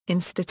In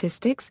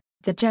statistics,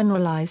 the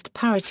generalized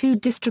Pareto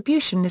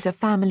distribution is a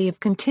family of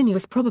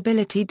continuous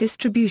probability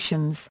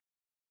distributions.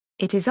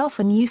 It is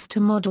often used to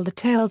model the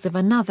tails of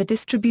another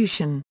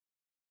distribution.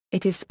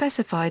 It is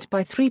specified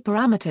by three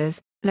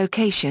parameters: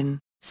 location,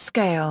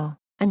 scale,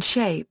 and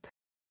shape.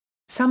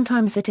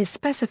 Sometimes it is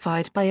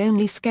specified by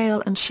only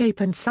scale and shape,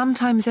 and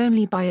sometimes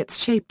only by its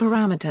shape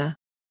parameter.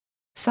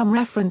 Some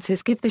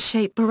references give the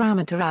shape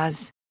parameter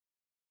as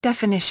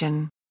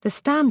definition. The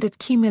standard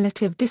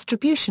cumulative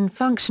distribution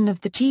function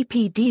of the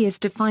GPD is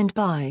defined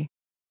by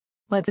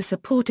where the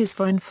support is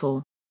for and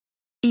for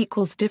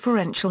equals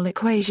differential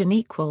equation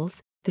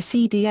equals. The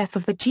CDF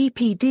of the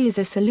GPD is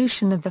a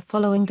solution of the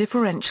following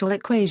differential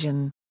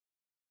equation.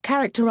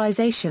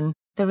 Characterization: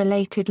 the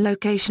related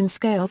location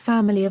scale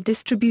family of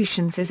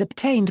distributions is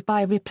obtained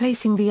by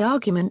replacing the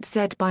argument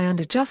z by and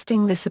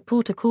adjusting the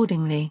support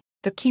accordingly.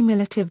 The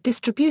cumulative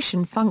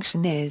distribution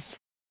function is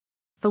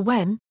for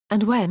when,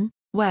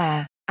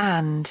 where,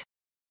 and.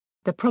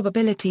 The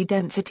probability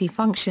density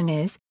function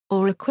is,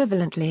 or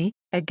equivalently,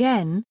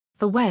 again,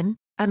 for when,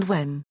 and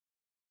when.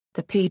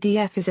 The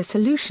PDF is a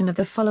solution of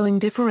the following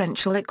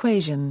differential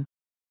equation.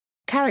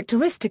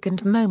 Characteristic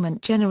and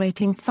moment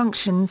generating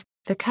functions.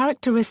 The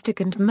characteristic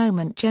and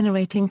moment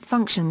generating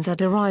functions are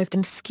derived,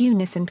 and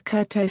skewness and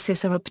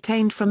kurtosis are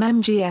obtained from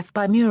MGF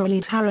by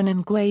Muralidharan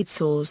and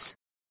Gwadesors.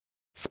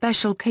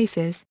 Special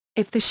cases: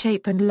 if the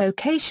shape and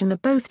location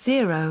are both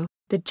 0,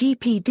 the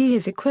GPD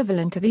is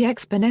equivalent to the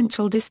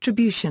exponential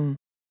distribution.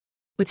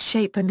 With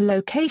shape and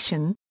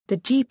location,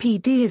 the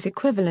GPD is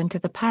equivalent to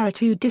the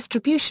Pareto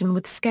distribution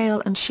with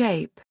scale and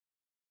shape.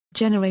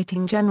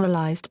 Generating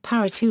generalized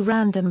Pareto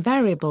random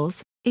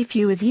variables: if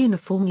U is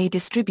uniformly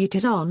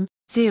distributed on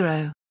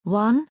 0,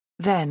 1,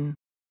 then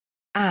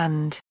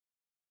and.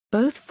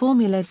 Both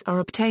formulas are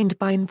obtained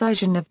by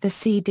inversion of the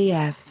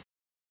CDF.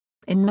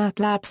 In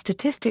MATLAB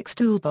Statistics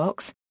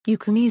Toolbox, you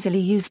can easily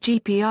use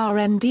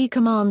gprnd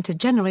command to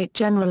generate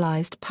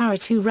generalized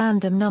Pareto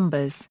random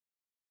numbers.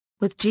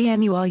 With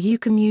GNUR you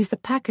can use the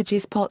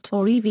packages POT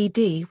or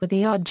EVD with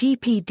the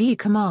rgpd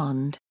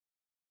command.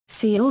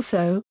 See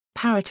also,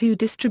 Pareto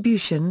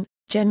distribution,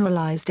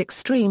 generalized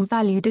extreme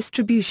value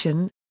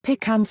distribution,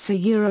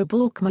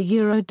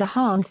 Picansa-Borkma-de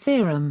Haan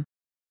theorem.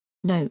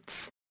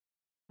 Notes.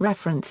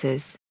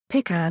 References: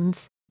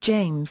 Pickens,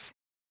 James.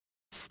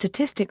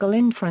 Statistical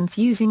inference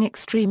using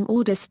extreme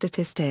order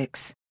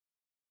statistics.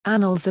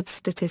 Annals of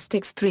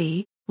Statistics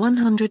 3,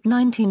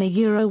 119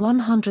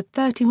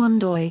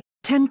 doi,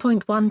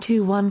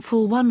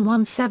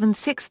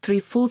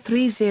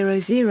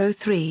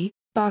 10.12141176343003,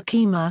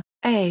 Barkema,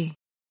 A.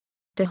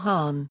 De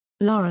Haan,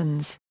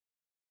 Lawrence.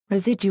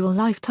 Residual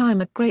lifetime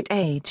at great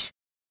age.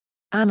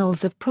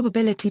 Annals of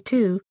Probability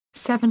 2,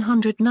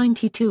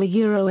 792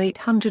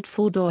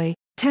 804 doi,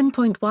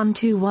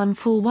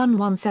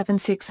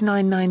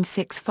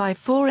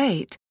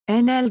 10.12141176996548,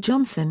 N. L.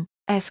 Johnson,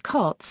 S.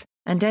 Kotz,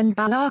 and N.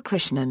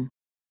 Balakrishnan.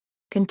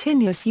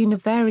 Continuous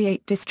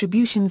Univariate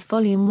Distributions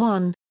Volume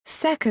 1,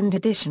 2nd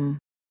edition.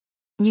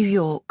 New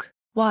York,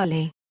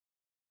 Wiley.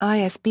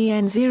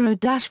 ISBN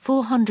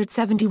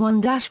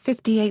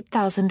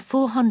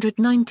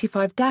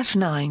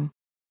 0-471-58495-9.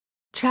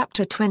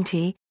 Chapter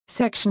 20,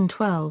 Section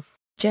 12,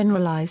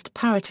 Generalized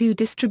Pareto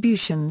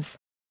Distributions.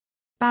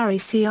 Barry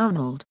C.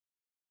 Arnold.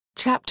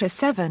 Chapter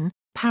 7,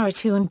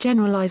 Pareto and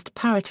Generalized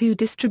Pareto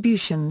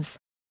Distributions.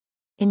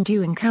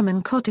 Induing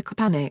Kamen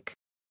Kotikopanic.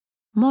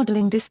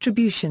 Modeling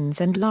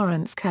Distributions and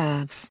Lorentz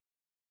Curves.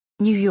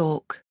 New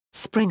York,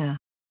 Springer.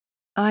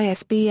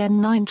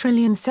 ISBN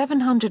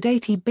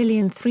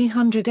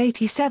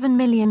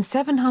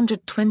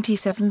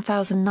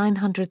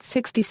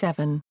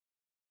 9780387727967.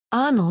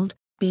 Arnold,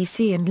 B.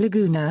 C. and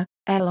Laguna,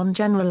 L. on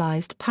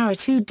Generalized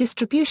Pareto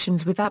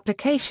Distributions with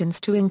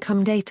Applications to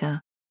Income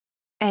Data.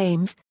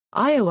 Ames,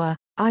 Iowa,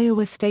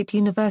 Iowa State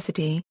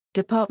University,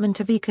 Department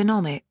of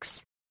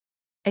Economics.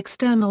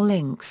 External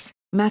links: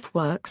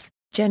 MathWorks,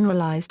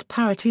 Generalized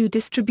Pareto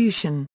Distribution.